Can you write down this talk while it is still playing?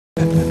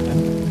I've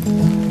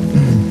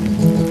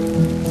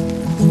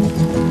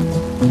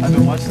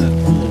been watching that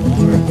pool of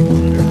water and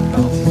monitor the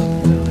bounces up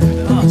and down. They've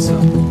been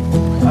awesome.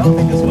 I don't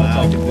think there's much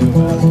I can do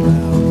about it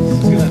now.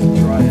 It's gonna have to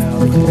dry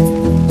out.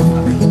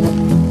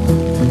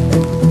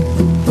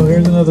 Oh,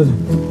 here's another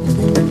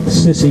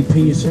Sissy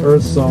Peace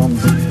Earth song.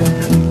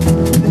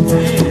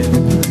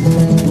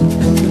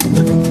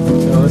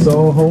 Let's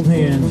all hold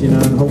hands, you know,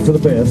 and hope for the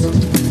best.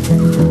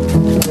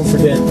 Don't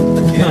forget,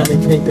 Tommy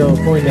Pinko,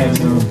 point down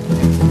now.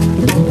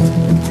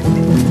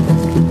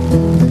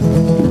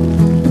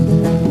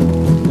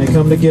 They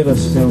come to get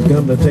us, they'll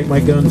come to take my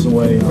guns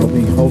away. I'll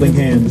be holding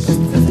hands.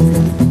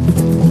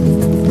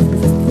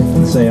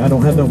 And say, I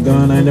don't have no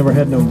gun, I never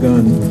had no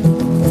gun.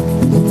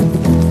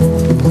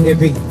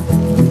 Hippie,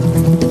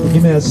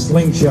 give me that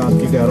slingshot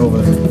you got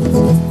over there.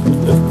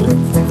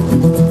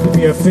 Give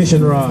me a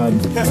fishing rod.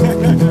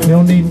 You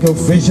don't need to go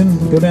fishing.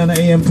 Go down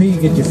to AMP,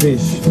 get your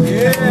fish.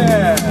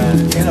 Yeah!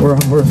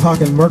 We're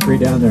hawking mercury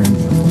down there.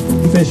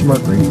 Fish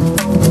mercury.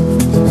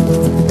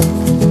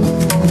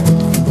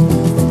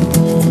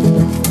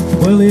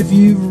 Well, if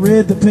you've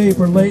read the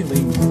paper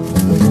lately,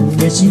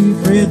 guess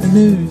you've read the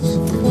news.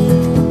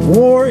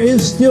 War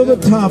is still the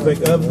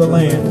topic of the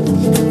land.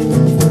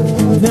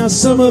 Now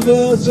some of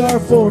us are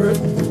for it,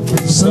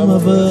 some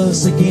of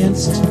us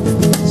against,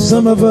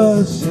 some of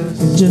us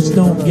just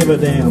don't give a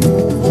damn.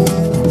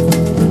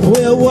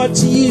 Well,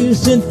 what's the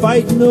use in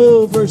fighting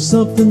over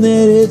something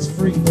that is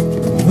free?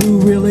 Who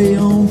really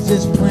owns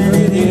this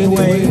planet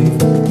anyway?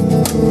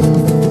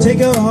 Take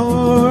a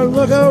hard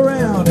look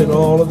around at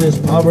all of this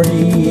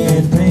poverty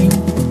and pain.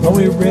 Are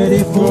we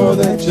ready for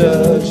that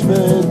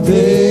judgment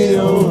day,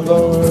 oh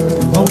Lord?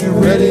 Are we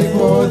ready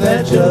for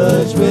that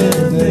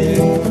judgment day?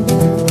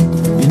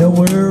 You know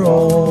we're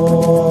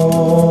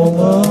all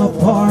a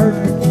part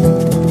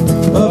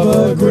of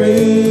a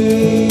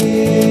great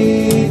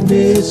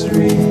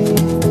mystery,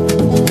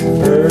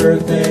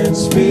 earth and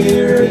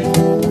spirit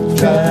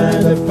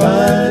trying to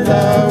find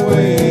our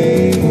way.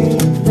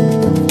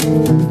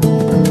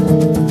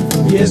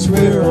 Yes,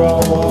 we're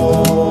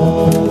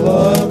all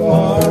a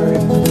part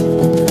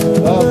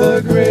of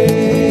a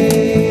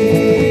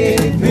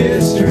great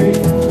mystery.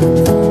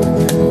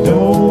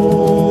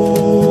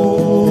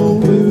 Don't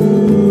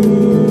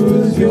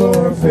lose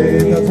your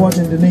faith. I was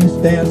watching Denise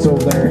dance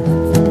over there.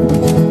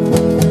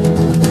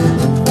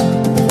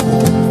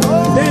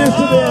 Dance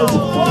to this.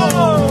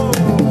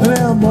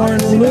 Now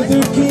Martin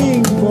Luther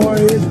King, for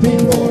his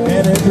people,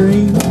 had a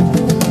dream.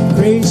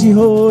 Crazy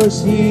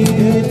horse, he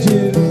did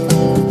too.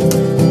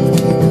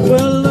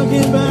 Well,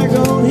 looking back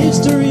on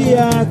history,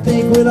 I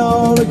think we'd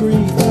all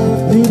agree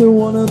neither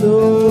one of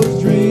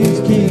those dreams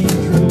came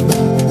true.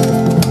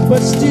 But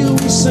still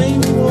we say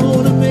we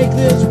want to make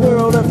this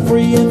world a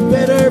free and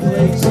better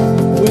place,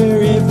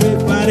 where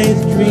everybody's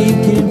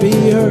dream can be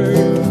heard.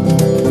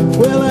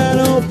 Well, I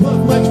don't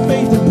put much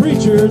faith in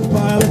preachers,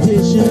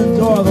 politicians,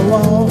 or the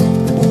law. I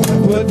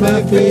put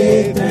my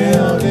faith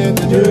down in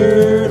the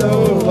dirt,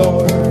 oh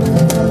Lord. I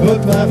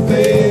put my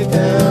faith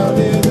down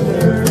in the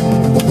dirt.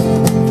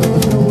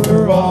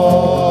 We're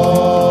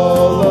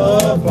all a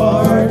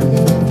part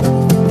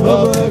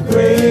of a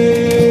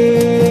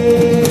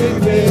great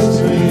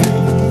mystery,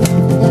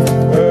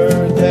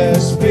 earth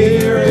and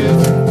spirit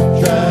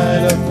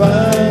trying to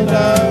find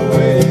our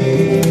way.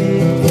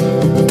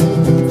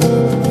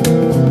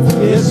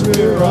 Yes,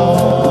 we're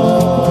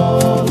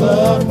all a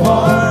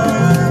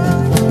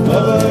part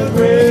of a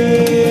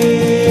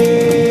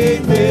great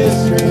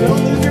mystery.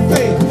 Don't lose your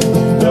faith.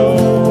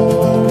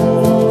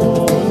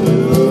 Don't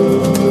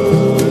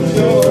lose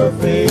your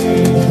faith.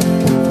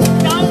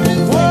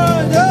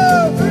 One,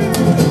 two, three.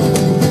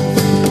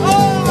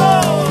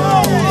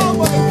 Oh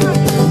my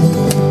goodness.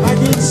 I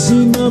did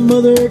see my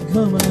mother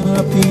coming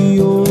up the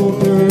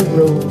old dirt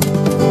road,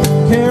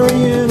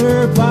 carrying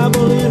her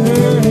Bible in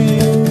her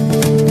hand,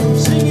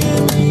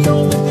 singing the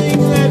only thing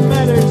that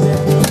matters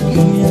at the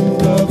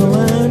end of the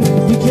line.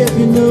 You kept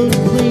your nose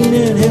clean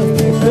and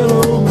helped your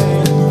fellow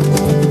man.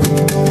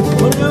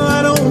 Well, now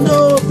I don't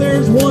know if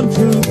there's one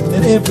truth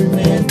that every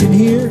man can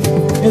hear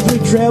as we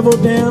travel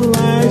down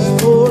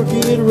life's forked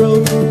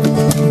road.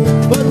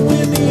 But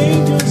when the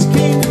angels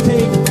came to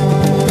take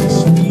my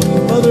sweet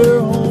mother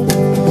home,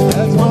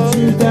 that's one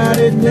truth I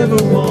did never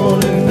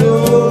want to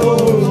know,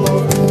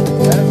 Lord.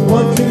 That's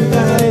one truth I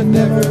had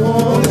never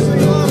wanted to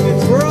know.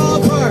 We're all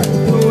apart.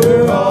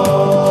 We're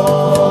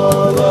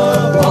all a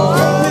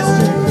part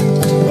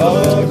of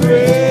a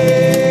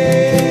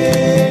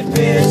great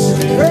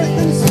mystery. Earth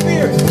and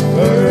spirit.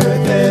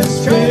 Earth and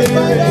spirit.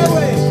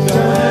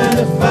 Trying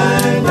to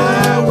find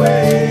our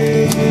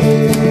way.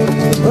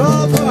 We're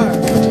all apart.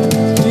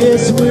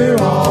 Yes, we're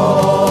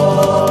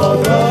all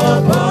a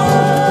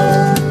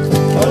part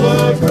of a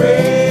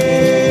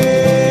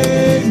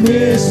great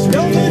mystery.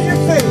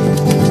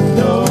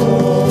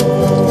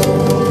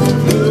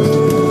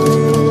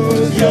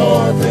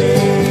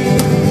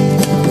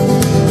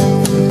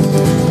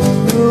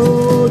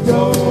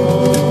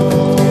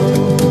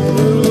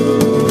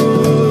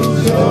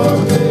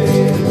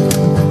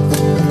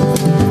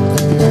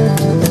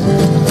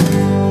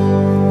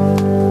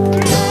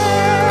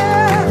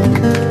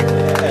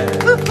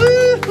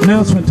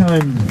 Announcement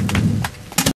time.